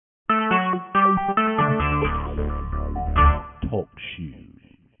Shoes.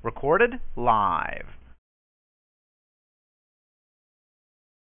 Recorded live.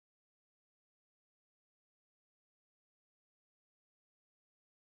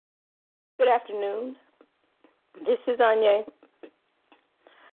 Good afternoon. This is Onye.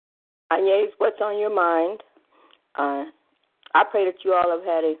 Onye's What's on Your Mind. I pray that you all have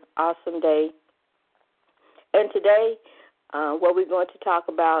had an awesome day. And today, what we're going to talk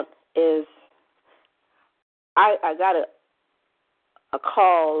about is I got a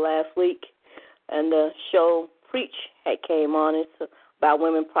call last week, and the show Preach had came on. It's about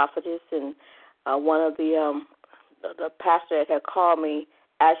women prophetess, and one of the pastor that had called me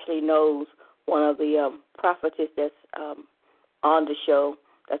actually knows one of the prophetess that's on the show.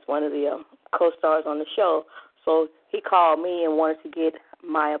 That's one of the co-stars on the show. So he called me and wanted to get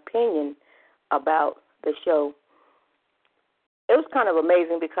my opinion about the show. It was kind of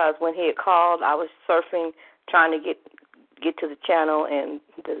amazing because when he had called, I was surfing, trying to get to the channel, and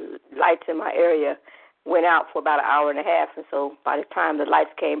the lights in my area went out for about an hour and a half. And so by the time the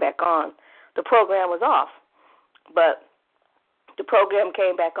lights came back on, the program was off. But the program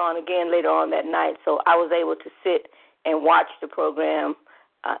came back on again later on that night, so I was able to sit and watch the program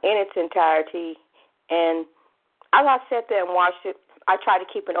in its entirety. And as I sat there and watched it, I tried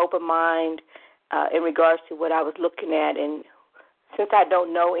to keep an open mind in regards to what I was looking at. And since I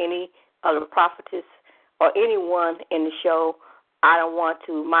don't know any other prophetess or anyone in the show, I don't want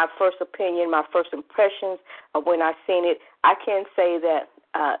to. My first opinion, my first impressions of when I seen it, I can say that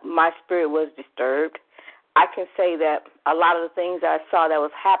my spirit was disturbed. I can say that a lot of the things that I saw that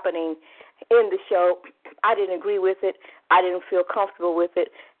was happening in the show, I didn't agree with it. I didn't feel comfortable with it,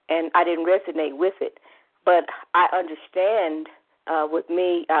 and I didn't resonate with it. But I understand with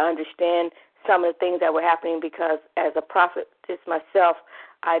me, I understand some of the things that were happening because as a prophetess myself,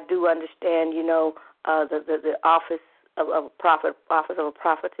 I do understand, the office of a prophet, office of a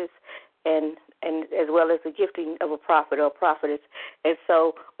prophetess, and as well as the gifting of a prophet or a prophetess. And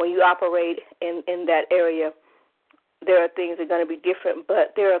so when you operate in that area, there are things that are going to be different,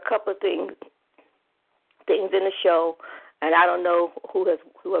 but there are a couple of things in the show, and I don't know who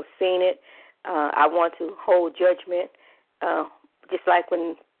have seen it. I want to hold judgment, just like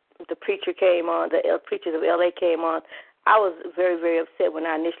when the preacher came on, the preachers of L.A. came on. I was very, very upset when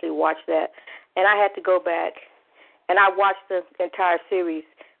I initially watched that, and I had to go back, and I watched the entire series.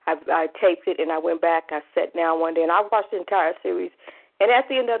 I taped it, and I went back. I sat down one day, and I watched the entire series. And at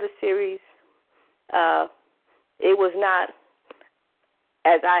the end of the series, it was not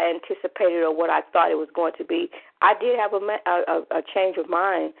as I anticipated or what I thought it was going to be. I did have a change of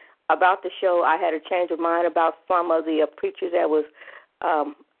mind about the show. I had a change of mind about some of the preachers that was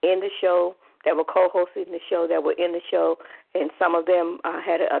in the show, that were co-hosting the show, that were in the show, and some of them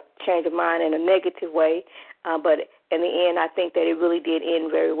had a change of mind in a negative way. But in the end, I think that it really did end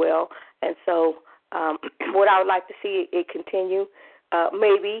very well. And so what I would like to see it continue,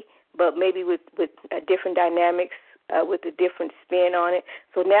 maybe with different dynamics, with a different spin on it.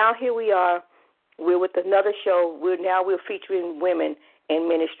 So now here we are. We're with another show. We're featuring women in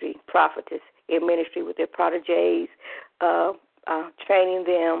ministry, prophetess in ministry with their proteges, training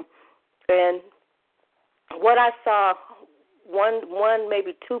them. And what I saw, one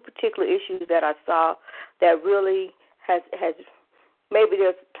maybe two particular issues that I saw that really has maybe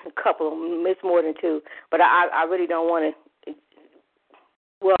there's a couple, it's more than two, but I really don't want to.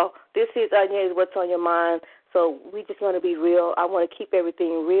 Well, this is Onye, What's on Your Mind, so we just want to be real. I want to keep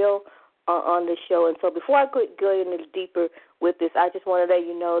everything real on this show. And so before I go in a little deeper with this, I just want to let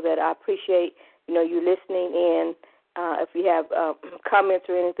you know that I appreciate, you listening in. If you have comments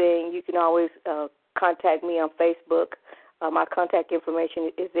or anything, you can always contact me on Facebook. My contact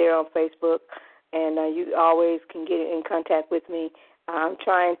information is there on Facebook, and you always can get in contact with me. I'm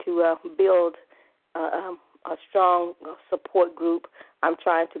trying to build a strong support group. I'm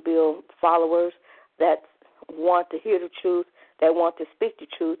trying to build followers that want to hear the truth, that want to speak the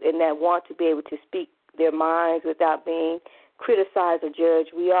truth, and that want to be able to speak their minds without being criticized or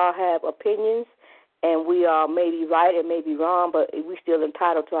judged. We all have opinions, and we are maybe right and maybe wrong, but we're still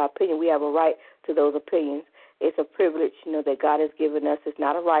entitled to our opinion. We have a right to those opinions. It's a privilege, that God has given us. It's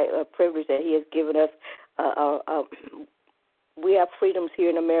not a right, a privilege that He has given us. We have freedoms here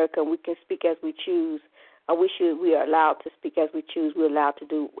in America, and we can speak as we choose. We are allowed to speak as we choose. We're allowed to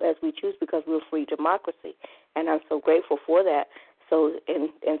do as we choose because we're a free democracy, and I'm so grateful for that. So in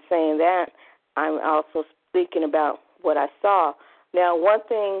saying that, I'm also thinking about what I saw. Now, one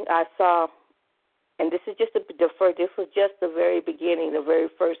thing I saw, and this is just this was just the very beginning, the very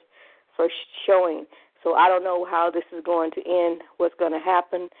first showing. So I don't know how this is going to end, what's going to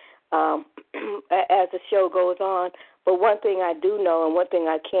happen. as the show goes on. But one thing I do know, and one thing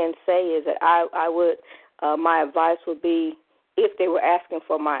I can say is that I would, my advice would be, if they were asking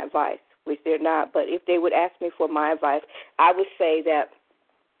for my advice, which they're not, but if they would ask me for my advice, I would say that,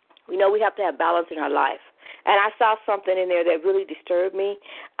 we have to have balance in our life. And I saw something in there that really disturbed me.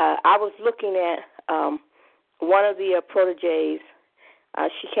 I was looking at one of the proteges.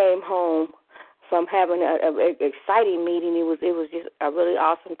 She came home from having an exciting meeting. It was just a really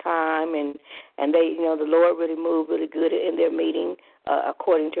awesome time, and they, the Lord really moved really good in their meeting,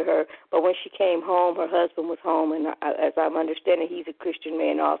 according to her. But when she came home, her husband was home, and as I'm understanding, he's a Christian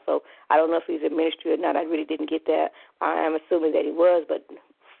man also. I don't know if he's in ministry or not. I really didn't get that. I am assuming that he was, but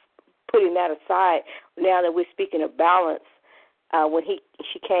putting that aside, now that we're speaking of balance, when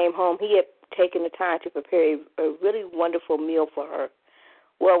she came home, he had taken the time to prepare a really wonderful meal for her.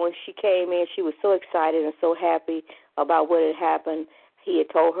 Well, when she came in, she was so excited and so happy about what had happened. He had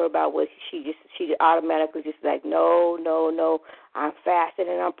told her about what she automatically just like, no, I'm fasting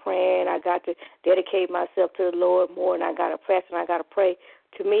and I'm praying. I got to dedicate myself to the Lord more, and I got to fast and I got to pray.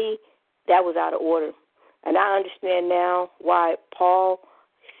 To me, that was out of order. And I understand now why Paul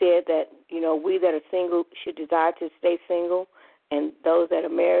said that, we that are single should desire to stay single, and those that are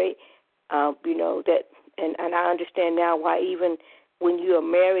married, that, and I understand now why even when you are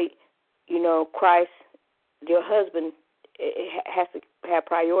married, Christ, your husband, has to have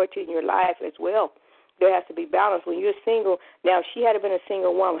priority in your life as well. There has to be balance. When you're single, now she had been a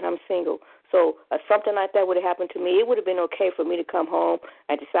single woman, I'm single, so something like that would have happened to me. It would have been okay for me to come home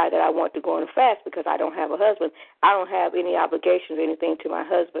and decide that I want to go on a fast because I don't have a husband. I don't have any obligations or anything to my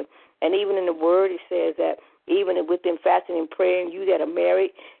husband. And even in the Word, it says that even within fasting and praying, you that are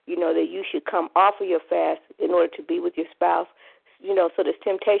married, that you should come off of your fast in order to be with your spouse, so this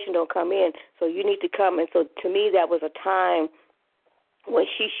temptation don't come in. So you need to come. And so to me, that was a time when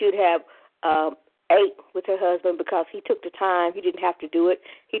she should have ate with her husband because he took the time. He didn't have to do it.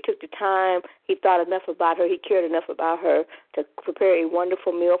 He took the time. He thought enough about her. He cared enough about her to prepare a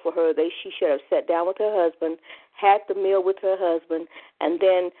wonderful meal for her. She should have sat down with her husband, had the meal with her husband, and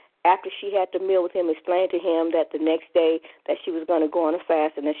then after she had the meal with him, explained to him that the next day that she was going to go on a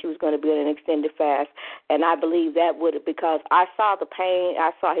fast and that she was going to be on an extended fast. And I believe that would have, because I saw the pain,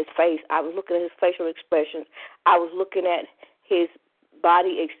 I saw his face, I was looking at his facial expressions, I was looking at his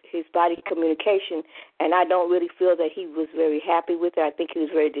body communication, and I don't really feel that he was very happy with it. I think he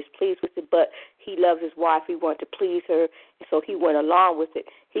was very displeased with it, but he loves his wife. He wanted to please her, so he went along with it.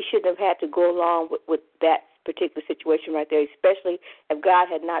 He shouldn't have had to go along with that particular situation right there, especially if God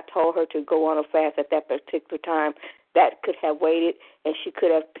had not told her to go on a fast at that particular time. That could have waited, and she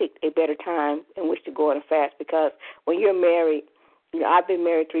could have picked a better time in which to go on a fast, because when you're married, I've been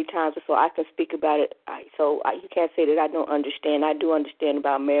married 3 times, so I can speak about it. You can't say that I don't understand. I do understand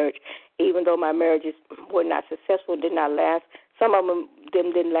about marriage, even though my marriages were not successful, did not last. Some of them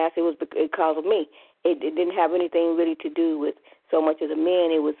didn't last. It was because of me. It didn't have anything really to do with so much of the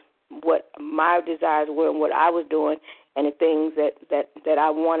men. It was what my desires were and what I was doing and the things that I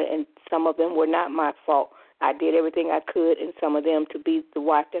wanted, and some of them were not my fault. I did everything I could in some of them to be the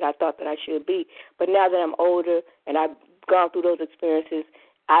wife that I thought that I should be. But now that I'm older and I've gone through those experiences,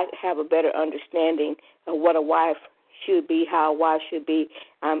 I have a better understanding of what a wife should be, how a wife should be.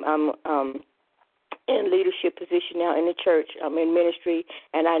 I'm in leadership position now in the church. I'm in ministry,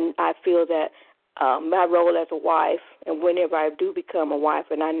 and I feel that my role as a wife, and whenever I do become a wife,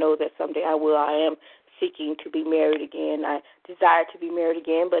 and I know that someday I will, I am seeking to be married again. I desire to be married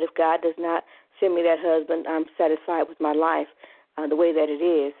again, but if God does not send me that husband, I'm satisfied with my life the way that it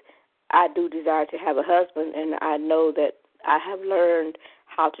is. I do desire to have a husband, and I know that I have learned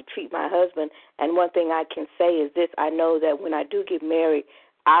how to treat my husband. And one thing I can say is this: I know that when I do get married,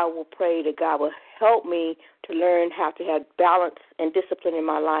 I will pray that God will help me to learn how to have balance and discipline in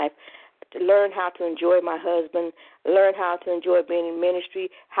my life, to learn how to enjoy my husband, learn how to enjoy being in ministry,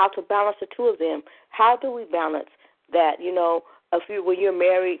 how to balance the two of them. How do we balance that? When you're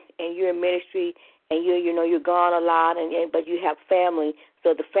married and you're in ministry and you're gone a lot, but you have family,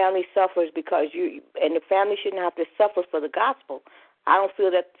 so the family suffers because and the family shouldn't have to suffer for the gospel. I don't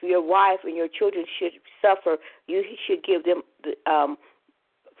feel that your wife and your children should suffer. You should give them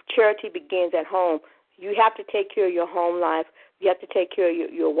charity begins at home. You have to take care of your home life. You have to take care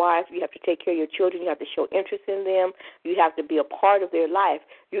of your wife. You have to take care of your children. You have to show interest in them. You have to be a part of their life.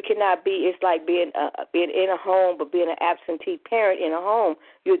 You cannot be, it's like being in a home but being an absentee parent in a home.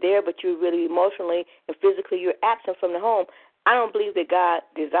 You're there, but you're really emotionally and physically you're absent from the home. I don't believe that God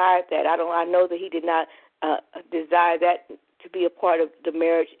desired that. I know that he did not desire that to be a part of the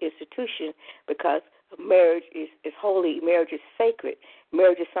marriage institution, because marriage is holy. Marriage is sacred.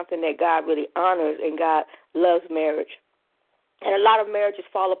 marriage is something that God really honors, and God loves marriage. And a lot of marriages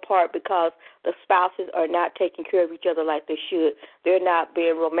fall apart because the spouses are not taking care of each other like they should. They're not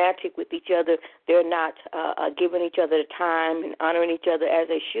being romantic with each other. They're not giving each other the time and honoring each other as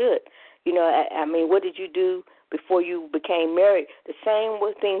they should. You know, I mean, what did you do before you became married? The same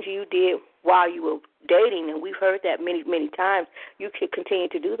things you did while you were dating, and we've heard that many, many times. You can continue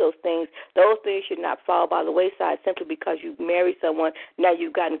to do those things. Those things should not fall by the wayside simply because you married someone. Now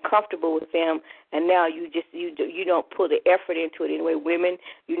you've gotten comfortable with them, and now you don't put the effort into it anyway. Women,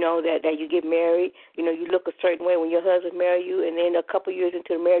 you know that you get married. You know, you look a certain way when your husband married you, and then a couple years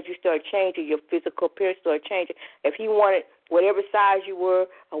into the marriage, you start changing. Your physical appearance start changing. If he wanted whatever size you were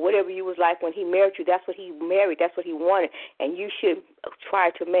or whatever you was like when he married you, that's what he married. That's what he wanted, and you should try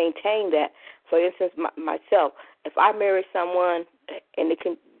to maintain that. For instance, myself, if I marry someone and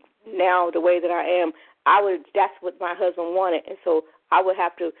now the way that I am, that's what my husband wanted, and so I would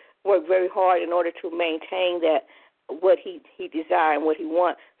have to work very hard in order to maintain that what he desired and what he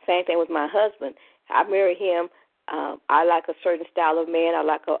wants. Same thing with my husband. I marry him. I like a certain style of man. I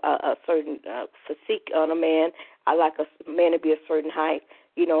like a certain physique on a man. I like a man to be a certain height.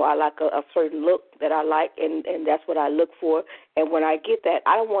 You know, I like a certain look that I like, and that's what I look for. And when I get that,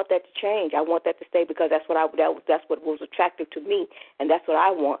 I don't want that to change. I want that to stay because that's what was attractive to me, and that's what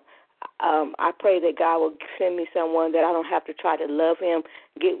I want. I pray that God will send me someone that I don't have to try to love him,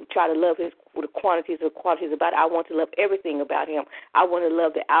 try to love his the quantities or qualities about it. I want to love everything about him. I want to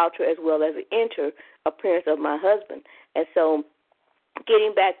love the outer as well as the inner appearance of my husband. And so,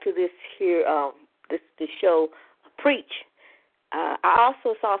 getting back to this here, this show, Preach. I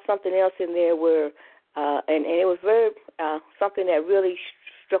also saw something else in there where, and it was very something that really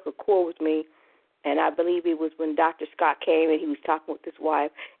struck a chord with me, and I believe it was when Dr. Scott came and he was talking with his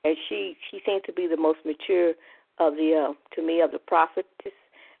wife, and she seemed to be the most mature of the prophetess.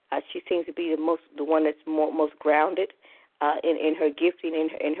 She seems to be the one that's most grounded in her gifting,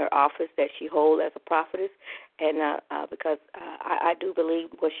 in her office that she holds as a prophetess, and because I do believe,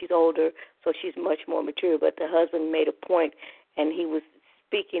 well, she's older, so she's much more mature. But the husband made a point, and he was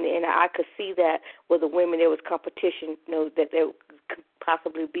speaking, and I could see that with the women there was competition, you know, that there could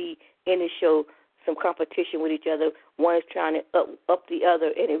possibly be in the show some competition with each other. One is trying to up the other,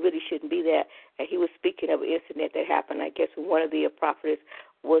 and it really shouldn't be that. And he was speaking of an incident that happened, I guess, when one of the prophetess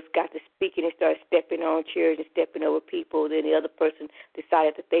got to speaking and started stepping on chairs and stepping over people. Then the other person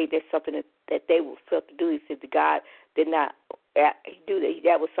decided that there's something that they felt to do. He said the God did not do that.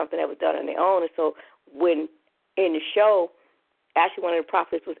 That was something that was done on their own. And so when in the show, actually one of the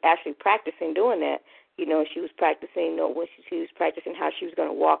prophets was actually practicing doing that. You know, she was practicing, when she was practicing how she was going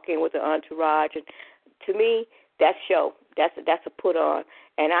to walk in with her entourage. And to me, that's show. That's a put on.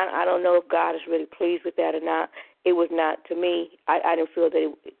 And I don't know if God is really pleased with that or not. It was not, to me, I didn't feel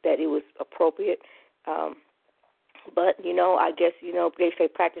that it was appropriate. But, you know, I guess, you know, they say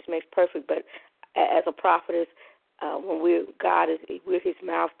practice makes perfect. But as a prophetess, when we're his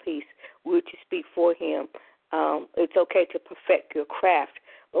mouthpiece, we're to speak for him. It's okay to perfect your craft.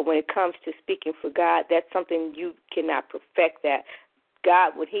 But when it comes to speaking for God, that's something you cannot perfect that.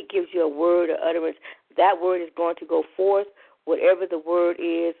 God, when he gives you a word or utterance, that word is going to go forth. Whatever the word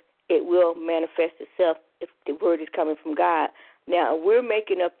is, it will manifest itself if the word is coming from God. Now, we're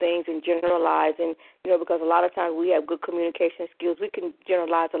making up things and generalizing, you know, because a lot of times we have good communication skills. We can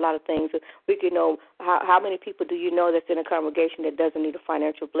generalize a lot of things. We can know how many people do you know that's in a congregation that doesn't need a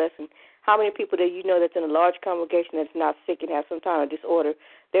financial blessing? How many people do you know that's in a large congregation that's not sick and has some kind of disorder?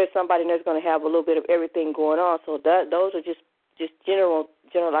 There's somebody that's going to have a little bit of everything going on. So those are just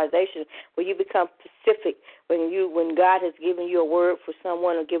generalizations. When you become specific, when God has given you a word for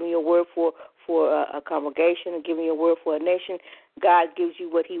someone or given you a word for a congregation or giving you a word for a nation, God gives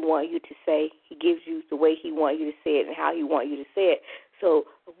you what he wants you to say. He gives you the way he wants you to say it and how he wants you to say it. So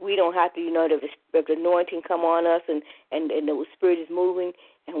we don't have to, you know, if the anointing come on us and the Spirit is moving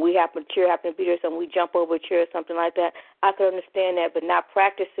and chair happen to be there, so we jump over a chair or something like that, I can understand that, but not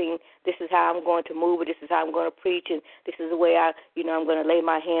practicing, this is how I'm going to move, or this is how I'm going to preach, and this is the way I'm going to lay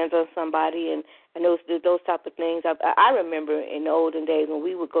my hands on somebody, and those type of things. I remember in the olden days when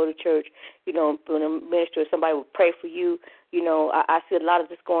we would go to church, you know, when a minister or somebody would pray for you, you know, I see a lot of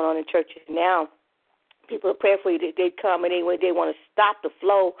this going on in churches now. People pray for you. They come and they want to stop the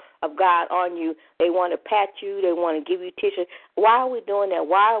flow of God on you. They want to pat you. They want to give you tissue. Why are we doing that?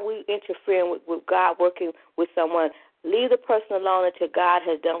 Why are we interfering with God working with someone? Leave the person alone until God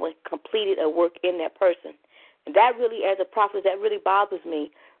has completed a work in that person. And that really, as a prophet, that really bothers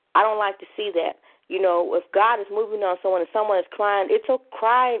me. I don't like to see that. if God is moving on someone and someone is crying,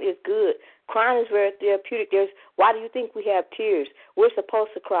 crying is good. Crying is very therapeutic. Why do you think we have tears? We're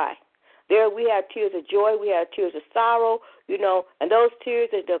supposed to cry. We have tears of joy. We have tears of sorrow, and those tears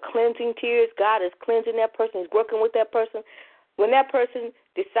are the cleansing tears. God is cleansing that person. He's working with that person. When that person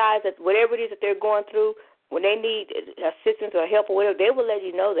decides that whatever it is that they're going through, when they need assistance or help or whatever, they will let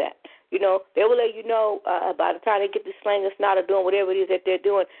you know that. They will let you know by the time they get the slang and snot or doing whatever it is that they're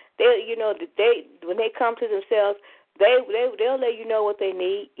doing. When they come to themselves, they'll let you know what they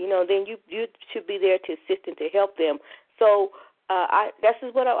need. Then you should be there to assist and to help them. So this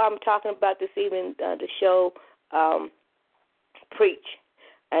is what I'm talking about this evening. The show Preach.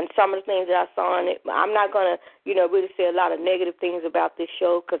 And some of the things that I saw in it, I'm not going to, really say a lot of negative things about this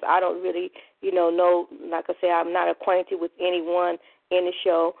show because I don't really, know, like I say, I'm not acquainted with anyone in the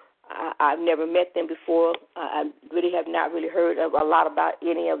show. I've never met them before. I really have not really heard a lot about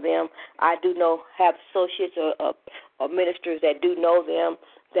any of them. I do have associates or ministers that do know them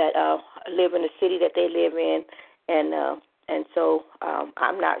that live in the city that they live in, and so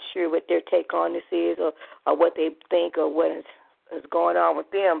I'm not sure what their take on this is or what they think or what is going on with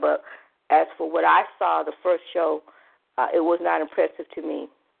them. But as for what I saw, the first show, it was not impressive to me.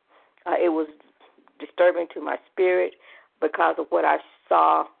 It was disturbing to my spirit because of what I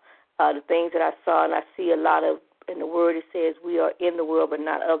saw, the things that I saw, and I see a lot of, in the Word it says we are in the world but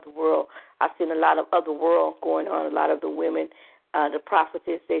not of the world. I've seen a lot of other world going on, a lot of the women, the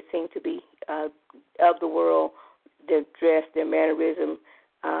prophetess, they seem to be of the world, their dress, their mannerism,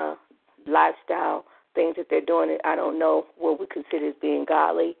 lifestyle, things that they're doing. I don't know what we consider as being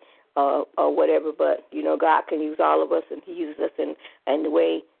godly or whatever, but, God can use all of us, and He uses us in the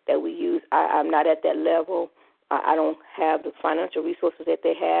way that we use. I'm not at that level. I don't have the financial resources that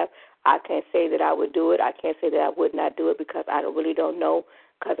they have. I can't say that I would do it. I can't say that I would not do it because I really don't know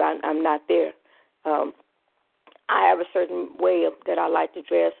because I'm not there. I have a certain way that I like to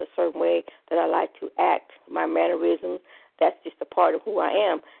dress, a certain way that I like to act, my mannerisms. That's just a part of who I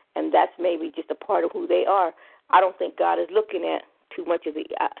am, and that's maybe just a part of who they are. I don't think God is looking at too much of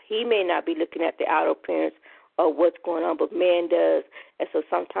He may not be looking at the outer appearance of what's going on, but man does. And so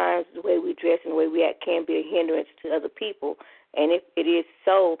sometimes the way we dress and the way we act can be a hindrance to other people. And if it is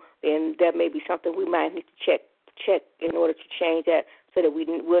so, then that may be something we might need to check in order to change that so that we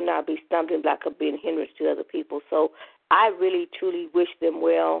will not be stumbling block or being a hindrance to other people. So I really, truly wish them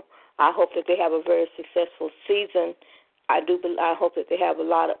well. I hope that they have a very successful season. I hope that they have a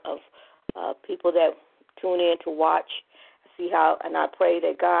lot of people that tune in to watch, see how, and I pray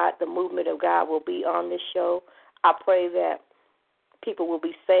that God, the movement of God will be on this show. I pray that people will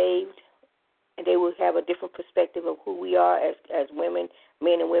be saved and they will have a different perspective of who we are as women,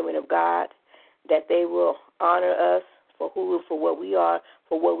 men and women of God, that they will honor us for what we are,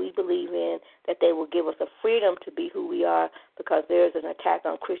 for what we believe in, that they will give us a freedom to be who we are, because there's an attack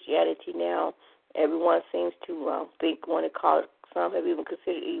on Christianity now. Everyone seems to want to call it, some have even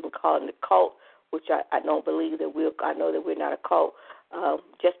considered calling it a cult, which I don't believe that I know that we're not a cult.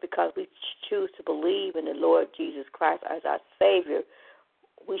 Just because we choose to believe in the Lord Jesus Christ as our Savior,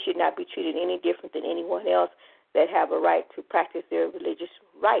 we should not be treated any different than anyone else that have a right to practice their religious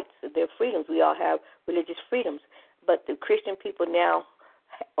rights, their freedoms. We all have religious freedoms. But the Christian people now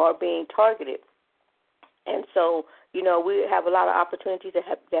are being targeted. And so, we have a lot of opportunities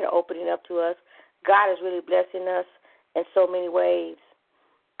that are opening up to us. God is really blessing us in so many ways.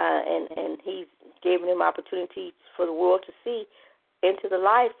 And He's given them opportunities for the world to see into the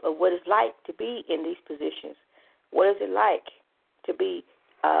life of what it's like to be in these positions. What is it like to be,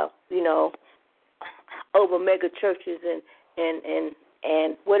 over mega churches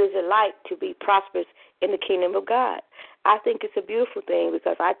and what is it like to be prosperous in the kingdom of God? I think it's a beautiful thing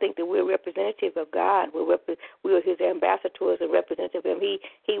because I think that we're representative of God. We are His ambassadors and representative of Him.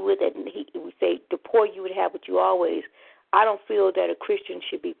 He would say, the poor you would have with you always. I don't feel that a Christian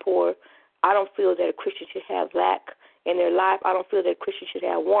should be poor. I don't feel that a Christian should have lack in their life. I don't feel that a Christian should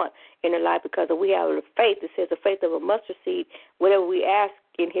have want in their life because we have the faith. It says the faith of a mustard seed. Whatever we ask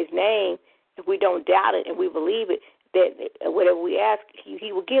in His name, if we don't doubt it and we believe it, that whatever we ask,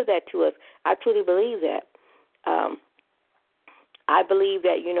 He will give that to us. I truly believe that. I believe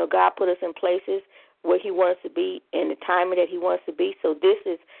that, God put us in places where He wants to be in the timing that He wants to be. So this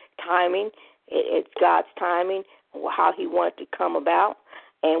is timing. It's God's timing, how He wants to come about.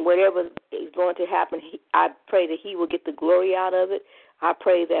 And whatever is going to happen, I pray that He will get the glory out of it. I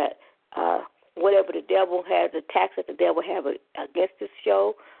pray that whatever the devil has, attacks that the devil have against this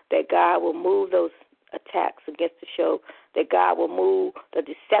show, that God will move those attacks against the show, that God will move the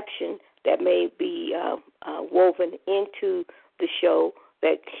deception that may be woven into the show,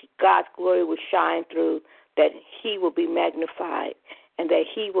 that God's glory will shine through, that he will be magnified, and that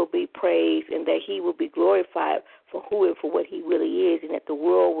he will be praised, and that he will be glorified for who and for what he really is, and that the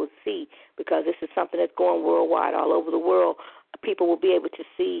world will see, because this is something that's going worldwide, all over the world. People will be able to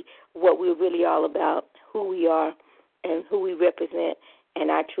see what we're really all about, who we are, and who we represent.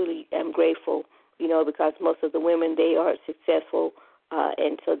 And I truly am grateful, because most of the women, they are successful,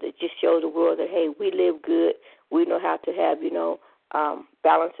 and so that just shows the world that, hey, we live good. We know how to have,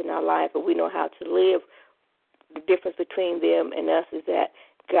 balance in our life, and we know how to live. The difference between them and us is that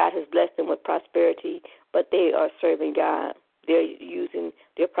God has blessed them with prosperity, but they are serving God. They're using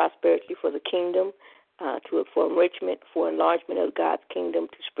their prosperity for the kingdom, for enrichment, for enlargement of God's kingdom,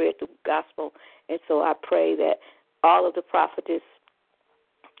 to spread the gospel. And so I pray that all of the prophetess,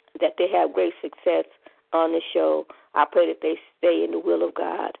 that they have great success on the show. I pray that they stay in the will of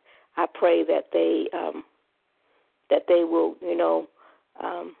God. I pray that they will,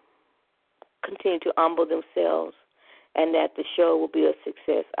 continue to humble themselves, and that the show will be a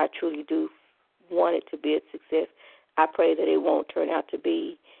success. I truly do want it to be a success. I pray that it won't turn out to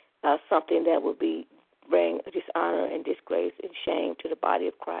be something that will bring dishonor and disgrace and shame to the body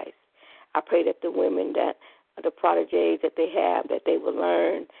of Christ. I pray that the women, that the proteges that they have, that they will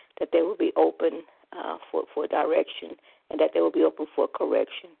learn, that they will be open for direction, and that they will be open for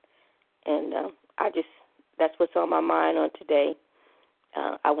correction. And that's what's on my mind on today.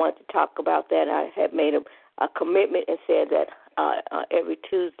 I want to talk about that. I have made a commitment and said that every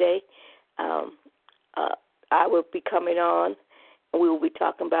Tuesday I will be coming on, and we will be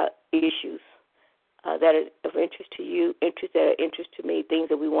talking about issues that are of interest to you, interests that are interest to me, things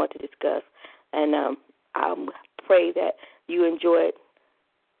that we want to discuss. And I pray that you enjoyed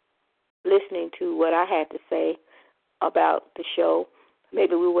listening to what I had to say about the show.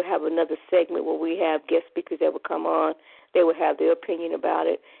 Maybe we will have another segment where we have guest speakers that will come on. They will have their opinion about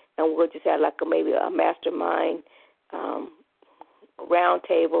it, and we'll just have maybe a mastermind round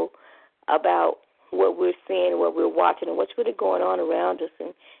table about what we're seeing, what we're watching, and what's really going on around us,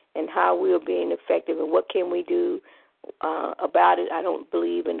 and how we're being effective, and what can we do about it. I don't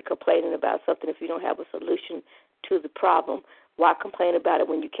believe in complaining about something if you don't have a solution to the problem. Why complain about it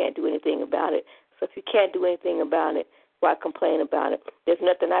when you can't do anything about it? So if you can't do anything about it, why complain about it? There's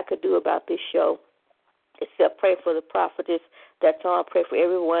nothing I could do about this show except pray for the prophetess that's on, pray for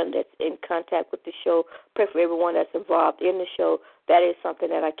everyone that's in contact with the show, pray for everyone that's involved in the show. That is something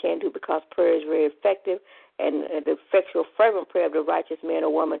that I can do, because prayer is very effective, and the effectual, fervent prayer of the righteous man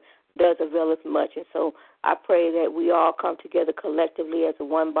or woman does avail us much. And so I pray that we all come together collectively as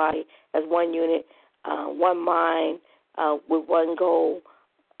one body, as one unit, one mind, with one goal,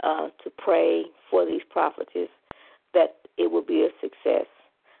 to pray for these prophetess, that it will be a success,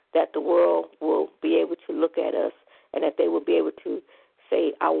 that the world will be able to look at us, and that they will be able to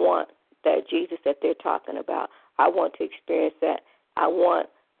say, I want that Jesus that they're talking about. I want to experience that. I want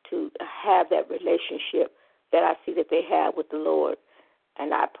to have that relationship that I see that they have with the Lord.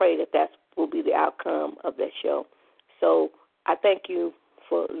 And I pray that will be the outcome of that show. So I thank you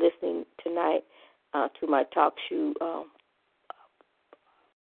for listening tonight to my talk show,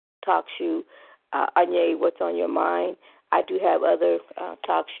 Onye, What's on Your Mind. I do have other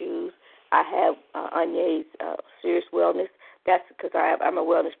talk shows. I have Onye's Serious Wellness. That's because I'm a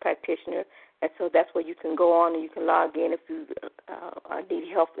wellness practitioner, and so that's where you can go on and you can log in if you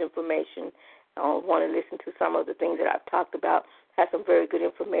need health information or want to listen to some of the things that I've talked about. Have some very good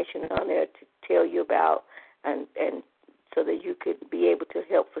information on there to tell you about, and so that you could be able to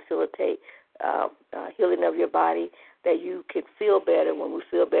help facilitate healing of your body, that you can feel better. When we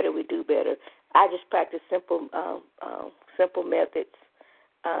feel better, we do better. I just practice simple methods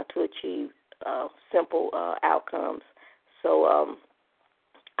to achieve simple outcomes. So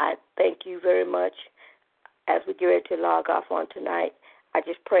I thank you very much. As we get ready to log off on tonight, I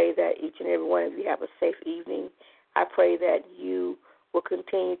just pray that each and every one of you have a safe evening. I pray that you will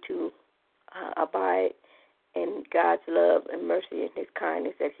continue to abide in God's love and mercy and His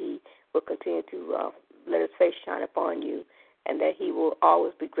kindness, that He will continue to let His face shine upon you, and that He will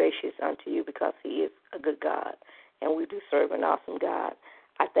always be gracious unto you, because He is a good God, and we do serve an awesome God.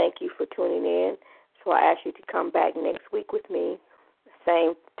 I thank you for tuning in. So I ask you to come back next week with me,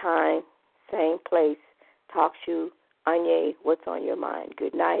 same time, same place. Talk show, Onye, What's on Your Mind.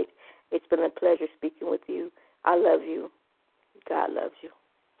 Good night. It's been a pleasure speaking with you. I love you. God loves you.